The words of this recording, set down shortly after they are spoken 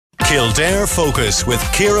Kildare Focus with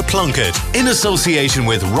Ciara Plunkett in association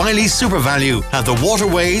with Riley SuperValue at the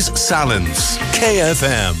Waterways Salons.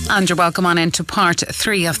 KFM. And you're welcome on into part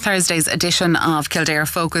 3 of Thursday's edition of Kildare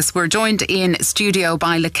Focus. We're joined in studio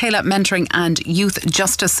by Chéile Mentoring and Youth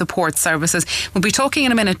Justice Support Services. We'll be talking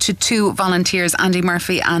in a minute to 2 volunteers, Andy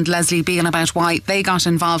Murphy and Lesley Beale, about why they got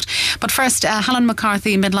involved. But first, Helen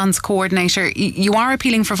McCarthy, Midlands Coordinator, you are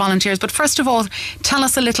appealing for volunteers, but first of all, tell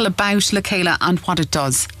us a little about Chéile and what it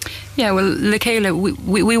does. Yeah, well, Chéile,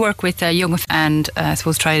 we work with young and I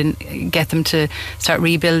suppose try and get them to start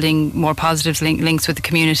rebuilding more positive links with the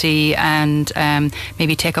community and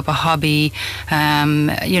maybe take up a hobby,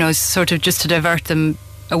 sort of just to divert them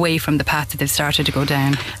away from the path that they've started to go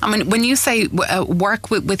down. I mean, when you say work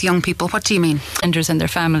with young people, what do you mean? Offenders and their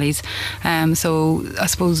families. So I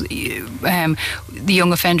suppose the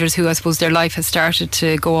young offenders who I suppose their life has started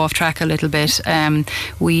to go off track a little bit,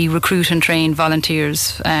 we recruit and train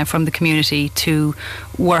volunteers from the community to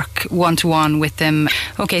work one-to-one with them.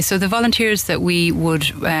 Okay, so the volunteers that we would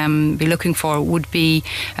be looking for would be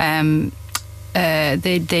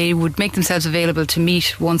they would make themselves available to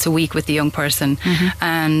meet once a week with the young person,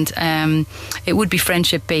 and it would be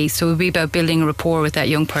friendship based, so it would be about building a rapport with that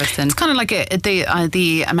young person. It's kind of like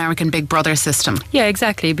the American Big Brother system. Yeah,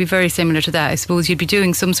 exactly. It'd be very similar to that. I suppose you'd be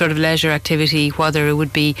doing some sort of leisure activity, whether it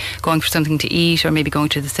would be going for something to eat or maybe going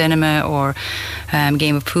to the cinema or a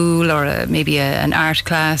game of pool or maybe an art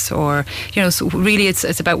class, or so really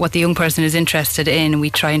it's about what the young person is interested in. We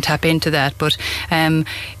try and tap into that, but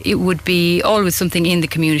it would be always something in the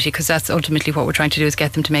community, because that's ultimately what we're trying to do, is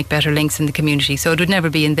get them to make better links in the community. So it would never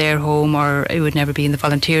be in their home, or it would never be in the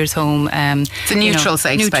volunteers' home. It's a neutral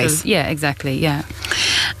safe space. Yeah, exactly. Yeah.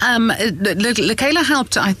 Chéile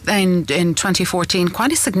helped in 2014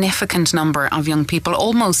 quite a significant number of young people,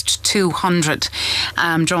 almost 200,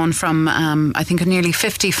 drawn from I think nearly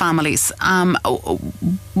 50 families.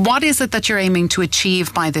 What is it that you're aiming to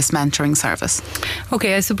achieve by this mentoring service?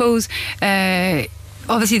 Okay, I suppose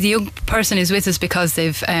obviously the young person is with us because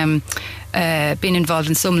they've been involved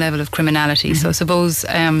in some level of criminality. So I suppose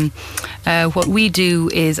what we do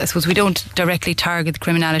is, I suppose we don't directly target the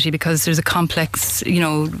criminality because there's a complex,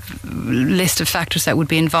 list of factors that would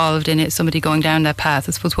be involved in it, somebody going down that path.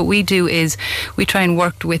 I suppose what we do is we try and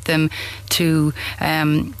work with them to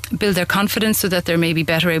build their confidence so that they're maybe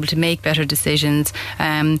better able to make better decisions.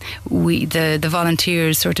 The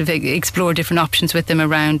volunteers sort of explore different options with them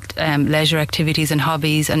around leisure activities and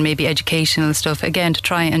hobbies and maybe educational stuff, again to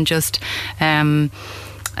try and just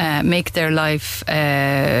make their life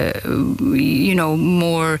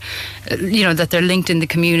more, that they're linked in the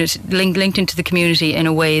community, linked into the community in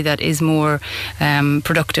a way that is more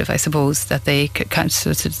productive, I suppose, that they can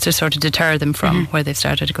to sort of deter them from where they've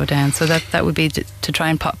started to go down. So that would be to try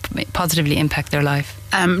and positively impact their life.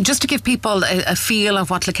 Just to give people a feel of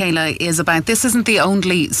what Chéile is about, this isn't the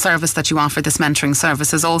only service that you offer. This mentoring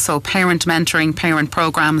service. There's also parent mentoring, parent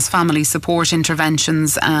programmes, family support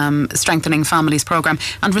interventions, strengthening families programme,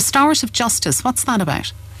 and restorative justice. What's that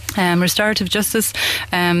about? Restorative justice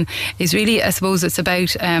is really, I suppose, it's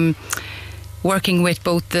about working with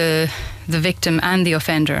both the victim and the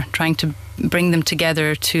offender, trying to bring them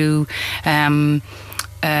together to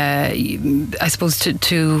I suppose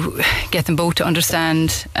to get them both to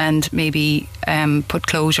understand and maybe put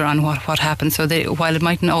closure on what happened. So while it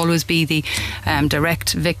mightn't always be the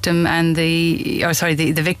direct victim and the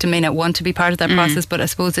victim may not want to be part of that process, but I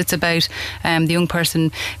suppose it's about the young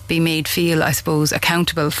person being made feel, I suppose,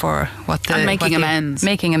 accountable for what the... And making amends.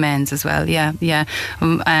 Making amends as well, yeah.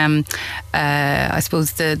 I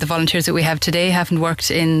suppose the volunteers that we have today haven't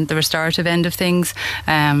worked in the restorative end of things.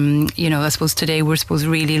 I suppose today we're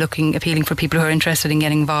really appealing for people who are interested in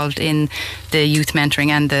getting involved in the youth mentoring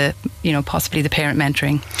and the possibly the parent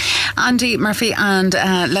mentoring. Andy Murphy and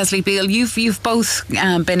Lesley Beale, you've both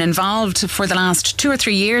been involved for the last 2 or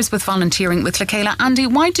 3 years with volunteering with Chéile. Andy,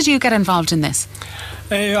 why did you get involved in this?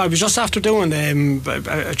 I was just after doing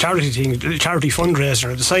a charity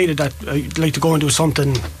fundraiser. I decided that I'd like to go and do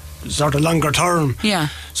something sort of longer term. Yeah.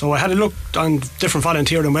 So I had a look on different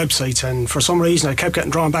volunteering websites, and for some reason I kept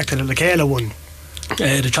getting drawn back to the Chéile one.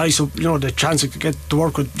 The chance to get to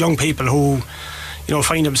work with young people who,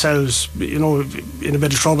 find themselves, in a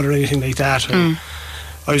bit of trouble or anything like that.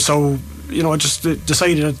 I just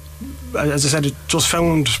decided, as I said, it just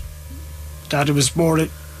found that it was more,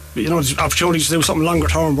 opportunities to do something longer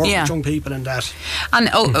term, work with young people and that. And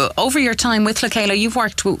over your time with Chéile, you've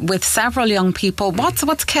worked with several young people.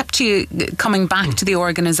 What's kept you coming back to the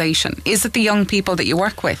organisation? Is it the young people that you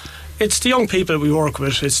work with? It's the young people we work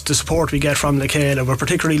with. It's the support we get from Chéile. We're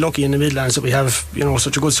particularly lucky in the Midlands that we have,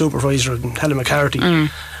 such a good supervisor, Helen McCarthy.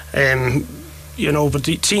 You know, but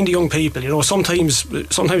seeing the young people, you know, sometimes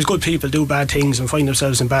good people do bad things and find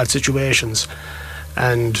themselves in bad situations,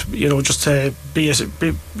 and you know, just to be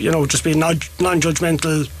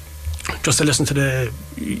non-judgmental, just to listen to the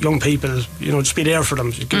young people, you know, just be there for them,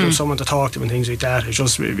 give them someone to talk to and things like that.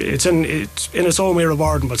 It's in its own way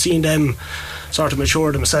rewarding, but seeing them sort of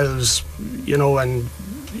mature themselves, you know, and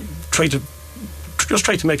try to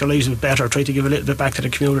make their lives a bit better, try to give a little bit back to the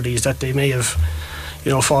communities that they may have,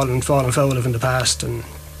 you know, fallen foul of in the past. And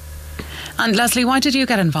Lesley, why did you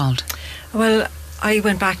get involved? Well, I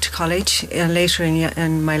went back to college later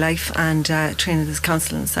in my life and trained as a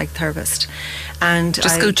counselling and psychotherapist. And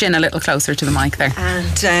just scooch in a little closer to the mic there.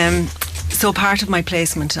 And so part of my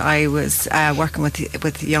placement, I was working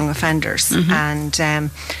with young offenders, and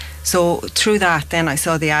so through that, then I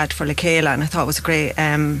saw the ad for Chéile, and I thought it was a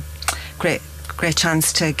great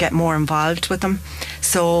chance to get more involved with them.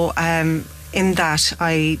 So in that,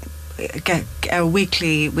 I get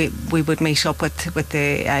weekly we would meet up with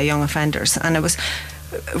the young offenders, and it was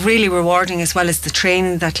really rewarding, as well as the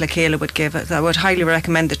training that Chéile would give. I would highly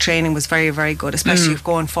recommend the training. Was very, very good, especially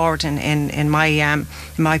going forward in my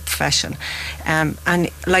profession, and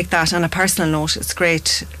like that. On a personal note, it's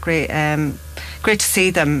great to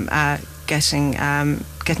see them getting on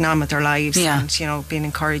with their lives, and you know, being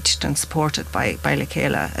encouraged and supported by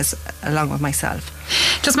Chéile along with myself.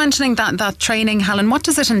 Just mentioning that training, Helen, what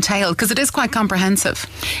does it entail? Because it is quite comprehensive.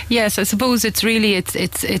 Yes, I suppose it's really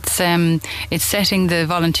it's setting the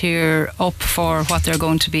volunteer up for what they're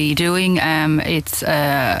going to be doing. It's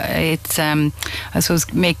I suppose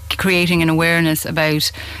creating an awareness about,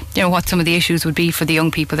 you know, what some of the issues would be for the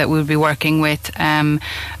young people that we'll be working with, and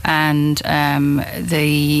the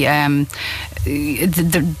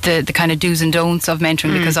kind of do's and don'ts of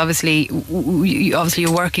mentoring, because obviously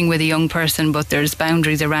you're working with a young person, but there's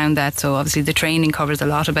boundaries around that. So obviously the training covers a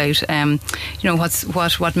lot about you know, what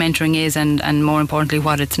mentoring is, and more importantly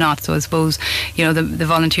what it's not. So I suppose, you know, the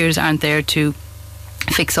volunteers aren't there to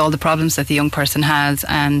fix all the problems that the young person has,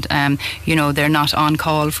 and you know, they're not on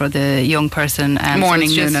call for the young person, morning,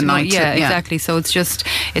 noon and night. Yeah, exactly. So it's just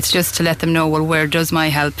to let them know, well, where does my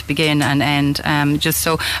help begin and end. Just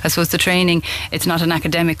so I suppose the training, it's not an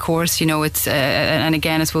academic course, you know, it's and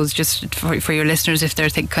again, I suppose just for your listeners, if they're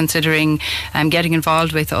considering getting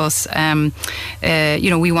involved with us, you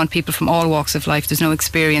know, we want people from all walks of life. There's no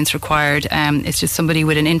experience required. It's just somebody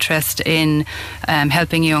with an interest in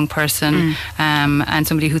helping a young person, and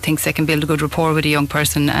somebody who thinks they can build a good rapport with a young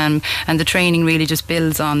person, and the training really just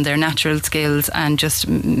builds on their natural skills and just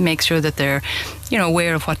makes sure that they're, you know,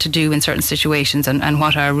 aware of what to do in certain situations and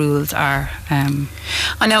what our rules are.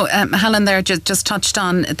 I know Helen there just touched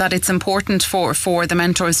on that it's important for the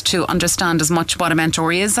mentors to understand as much what a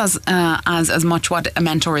mentor is as much what a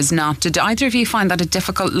mentor is not. Did either of you find that a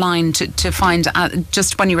difficult line to find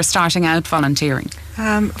just when you were starting out volunteering?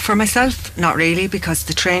 For myself, not really, because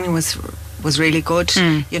the training was really good.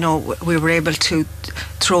 You know, we were able to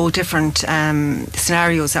throw different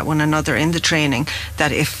scenarios at one another in the training,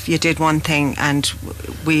 that if you did one thing and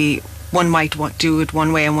one might do it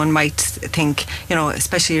one way, and one might think, you know,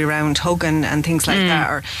 especially around hugging and things like that,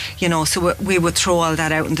 or, you know, so we would throw all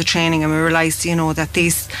that out in the training, and we realised, you know, that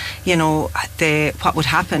these, you know, what would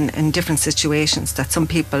happen in different situations, that some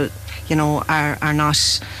people, you know, are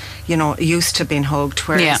not, you know, used to being hugged,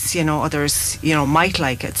 whereas you know, others, you know, might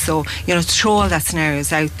like it. So, you know, to throw all that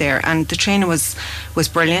scenarios out there, and the training was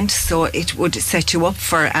brilliant. So it would set you up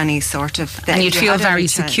for any sort of thing. And you'd feel very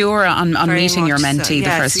secure on meeting your mentee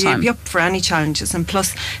the first time. You'd be up for any challenges, and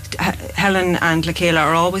plus Helen and Chéile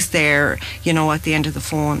are always there, you know, at the end of the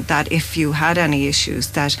phone, that if you had any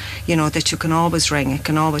issues, that, you know, that you can always ring, you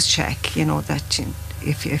can always check, you know, that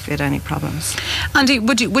if you had any problems. Andy,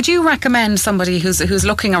 would you recommend somebody who's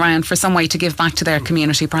looking around for some way to give back to their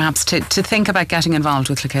community, perhaps to think about getting involved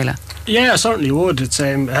with Chéile? Yeah, I certainly would. It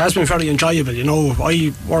has been very enjoyable. You know,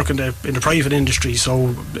 I work in the private industry,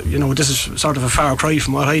 so, you know, this is sort of a far cry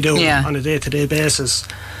from what I do on a day-to-day basis.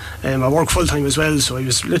 I work full time as well, so I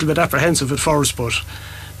was a little bit apprehensive at first, but,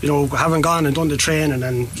 you know, having gone and done the training,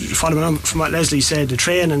 and following on from what Lesley said, the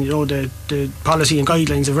training, you know, the policy and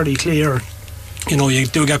guidelines are very clear. You know, you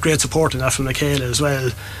do get great support in that from Chéile as well.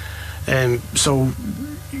 So,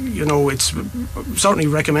 you know, it's certainly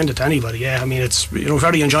recommended to anybody. Yeah, I mean, it's, you know,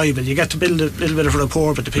 very enjoyable. You get to build a little bit of a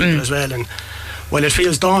rapport with the people as well. And while it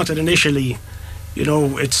feels daunting initially, you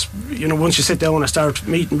know, it's, you know, once you sit down and start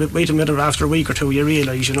meeting with him after a week or two, you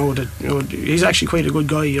realise, you know, that, you know, he's actually quite a good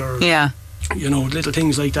guy, or you know, little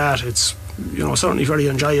things like that. It's, you know, certainly very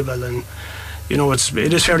enjoyable, and, you know, it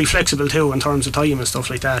is fairly flexible too in terms of time and stuff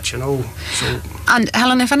like that, you know. So And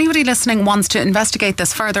Helen, if anybody listening wants to investigate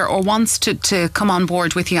this further or wants to come on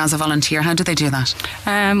board with you as a volunteer, how do they do that?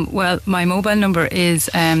 Well, my mobile number is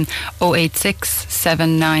 086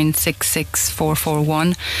 7966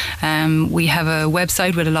 441. We have a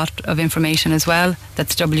website with a lot of information as well.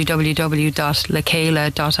 That's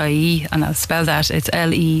www.lecheile.ie, and I'll spell that. It's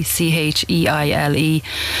LECHEILE.ie.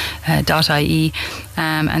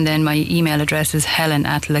 And then my email address is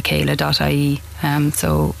helen@lecheile.ie.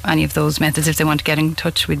 So any of those methods, if they want to get in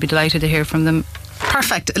touch, we'd be delighted to hear from them.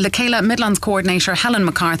 Perfect. Chéile Midlands Coordinator Helen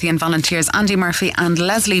McCarthy and volunteers Andy Murphy and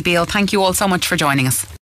Lesley Beale, thank you all so much for joining us.